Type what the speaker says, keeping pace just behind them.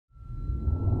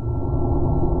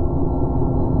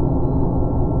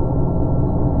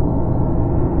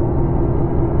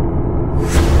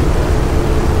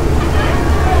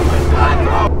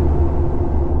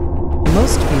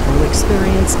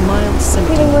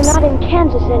We're not in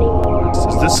Kansas anymore.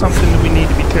 Is this something that we need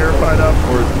to be terrified of,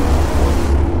 or?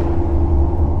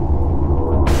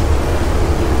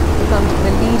 Become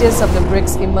the leaders of the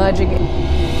BRICS emerging.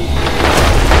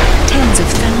 Tens of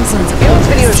thousands of This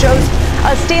video shows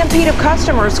a stampede of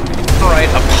customers. Right,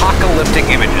 apocalyptic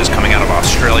images coming out of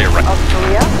Australia. Of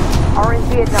Korea are in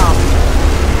Vietnam.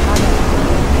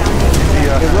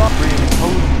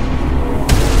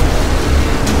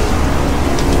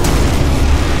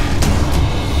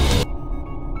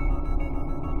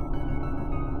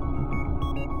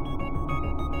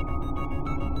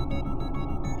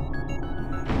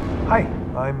 Hi,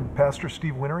 I'm Pastor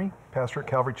Steve Whinery, pastor at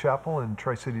Calvary Chapel in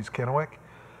Tri-Cities, Kennewick,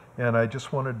 and I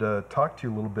just wanted to talk to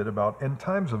you a little bit about end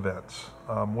times events.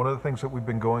 One of the things that we've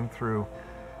been going through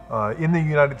in the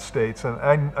United States, and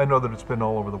I know that it's been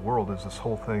all over the world, is this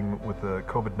whole thing with the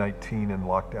COVID-19 and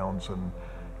lockdowns and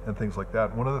things like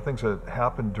that. One of the things that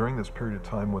happened during this period of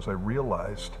time was I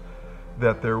realized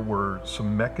that there were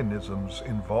some mechanisms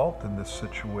involved in this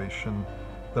situation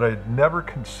that I had never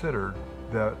considered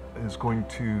that is going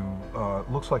to,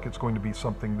 looks like it's going to be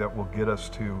something that will get us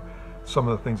to some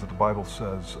of the things that the Bible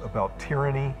says about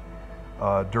tyranny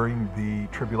during the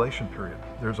tribulation period.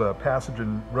 There's a passage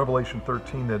in Revelation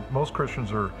 13 that most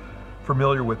Christians are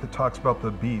familiar with that talks about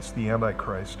the beast, the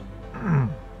Antichrist.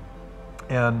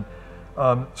 And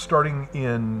starting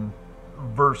in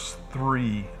verse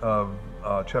 3 of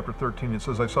chapter 13, it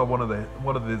says, I saw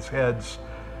one of his heads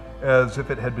as if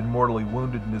it had been mortally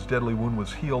wounded, and his deadly wound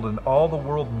was healed, and all the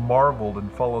world marveled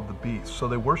and followed the beast. So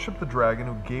they worshiped the dragon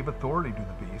who gave authority to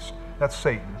the beast. That's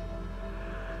Satan.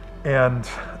 And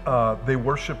they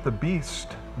worshiped the beast,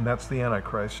 and that's the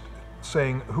Antichrist,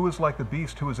 saying, who is like the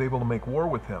beast, who is able to make war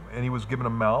with him? And he was given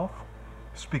a mouth,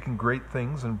 speaking great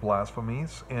things and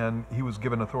blasphemies, and he was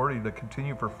given authority to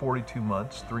continue for 42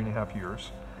 months, 3.5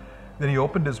 years. Then he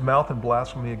opened his mouth in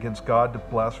blasphemy against God, to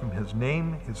blaspheme his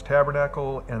name, his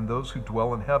tabernacle, and those who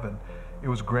dwell in heaven. It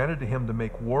was granted to him to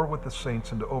make war with the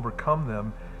saints and to overcome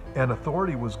them, and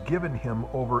authority was given him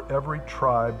over every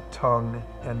tribe, tongue,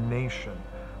 and nation.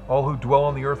 All who dwell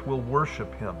on the earth will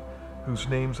worship him, whose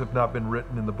names have not been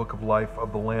written in the book of life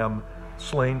of the Lamb,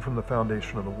 slain from the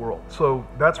foundation of the world. So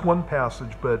that's one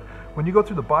passage, but when you go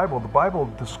through the Bible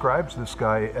describes this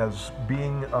guy as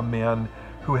being a man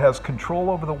who has control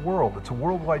over the world. It's a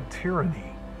worldwide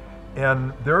tyranny.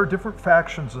 And there are different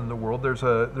factions in the world. There's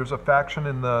a faction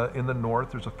in the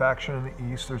north, there's a faction in the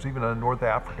east, there's even a North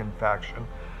African faction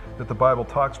that the Bible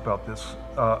talks about this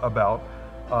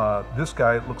this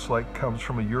guy, it looks like, comes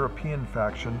from a European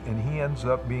faction, and he ends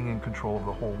up being in control of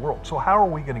the whole world. So how are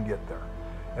we going to get there?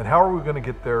 And how are we going to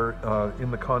get there in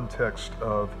the context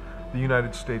of the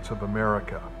United States of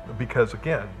America? Because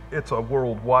again, it's a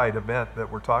worldwide event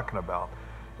that we're talking about.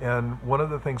 And one of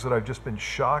the things that I've just been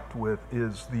shocked with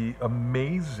is the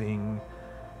amazing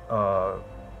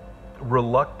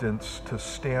reluctance to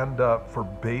stand up for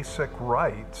basic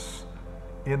rights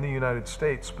in the United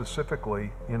States,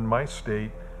 specifically in my state,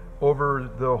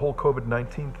 over the whole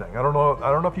COVID-19 thing. I don't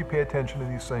know if you pay attention to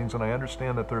these things, and I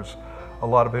understand that there's a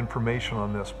lot of information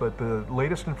on this, but the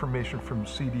latest information from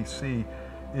CDC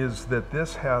is that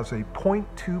this has a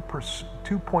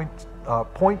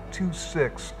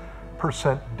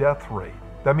 0.26% death rate.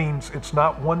 That means it's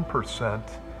not 1%,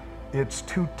 it's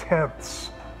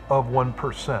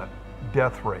 0.2%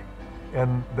 death rate,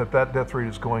 and that death rate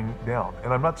is going down.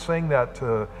 And I'm not saying that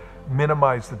to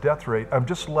minimize the death rate, I'm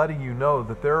just letting you know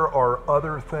that there are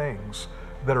other things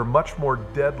that are much more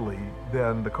deadly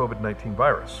than the COVID-19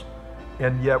 virus.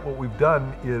 And yet what we've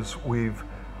done is we've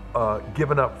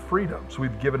given up freedoms.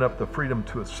 We've given up the freedom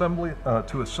to assemble,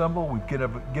 we've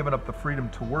given up the freedom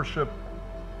to worship,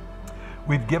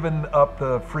 we've given up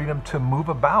the freedom to move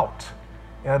about,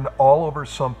 and all over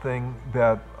something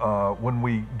that when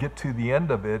we get to the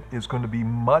end of it is going to be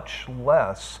much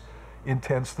less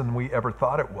intense than we ever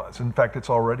thought it was. In fact, it's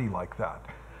already like that.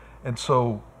 And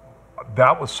so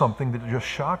that was something that just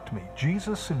shocked me.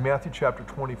 Jesus in Matthew chapter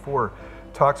 24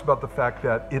 talks about the fact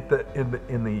that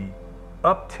in the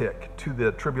uptick to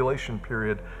the tribulation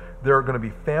period, there are going to be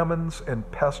famines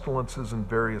and pestilences in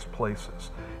various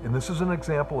places. And this is an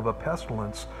example of a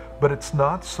pestilence, but it's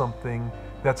not something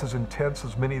that's as intense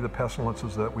as many of the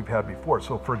pestilences that we've had before.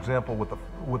 So for example, with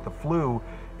the flu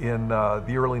in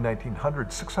the early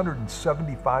 1900s,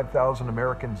 675,000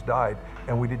 Americans died,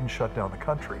 and we didn't shut down the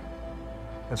country.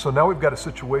 And so now we've got a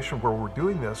situation where we're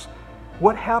doing this.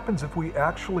 What happens if we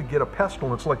actually get a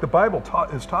pestilence like the Bible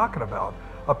is talking about,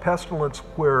 a pestilence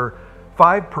where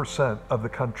 5% of the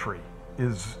country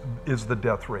is the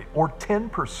death rate, or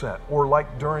 10%, or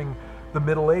like during the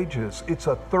Middle Ages, it's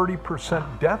a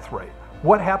 30% death rate.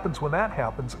 what happens when that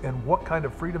happens, and what kind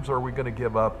of freedoms are we going to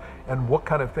give up, and what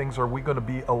kind of things are we going to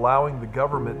be allowing the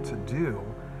government to do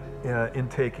in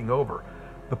taking over?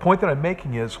 The point that I'm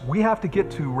making is we have to get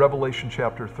to Revelation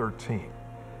chapter 13.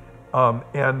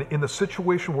 And in the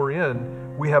situation we're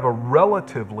in, we have a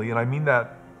relatively, and I mean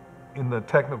that in the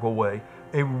technical way,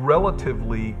 a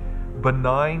relatively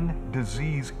benign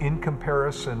disease in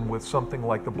comparison with something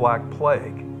like the Black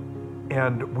Plague.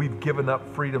 And we've given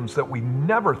up freedoms that we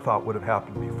never thought would have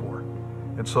happened before.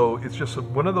 And so it's just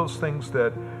one of those things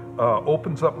that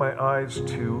opens up my eyes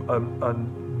to a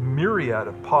myriad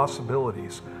of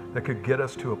possibilities that could get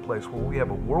us to a place where we have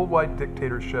a worldwide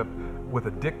dictatorship with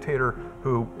a dictator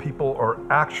who people are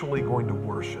actually going to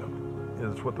worship,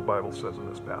 is what the Bible says in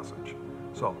this passage.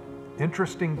 So,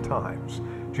 interesting times.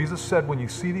 Jesus said, when you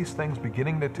see these things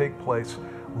beginning to take place,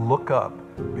 look up,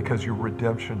 because your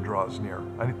redemption draws near.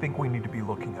 I think we need to be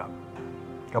looking up.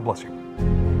 God bless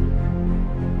you.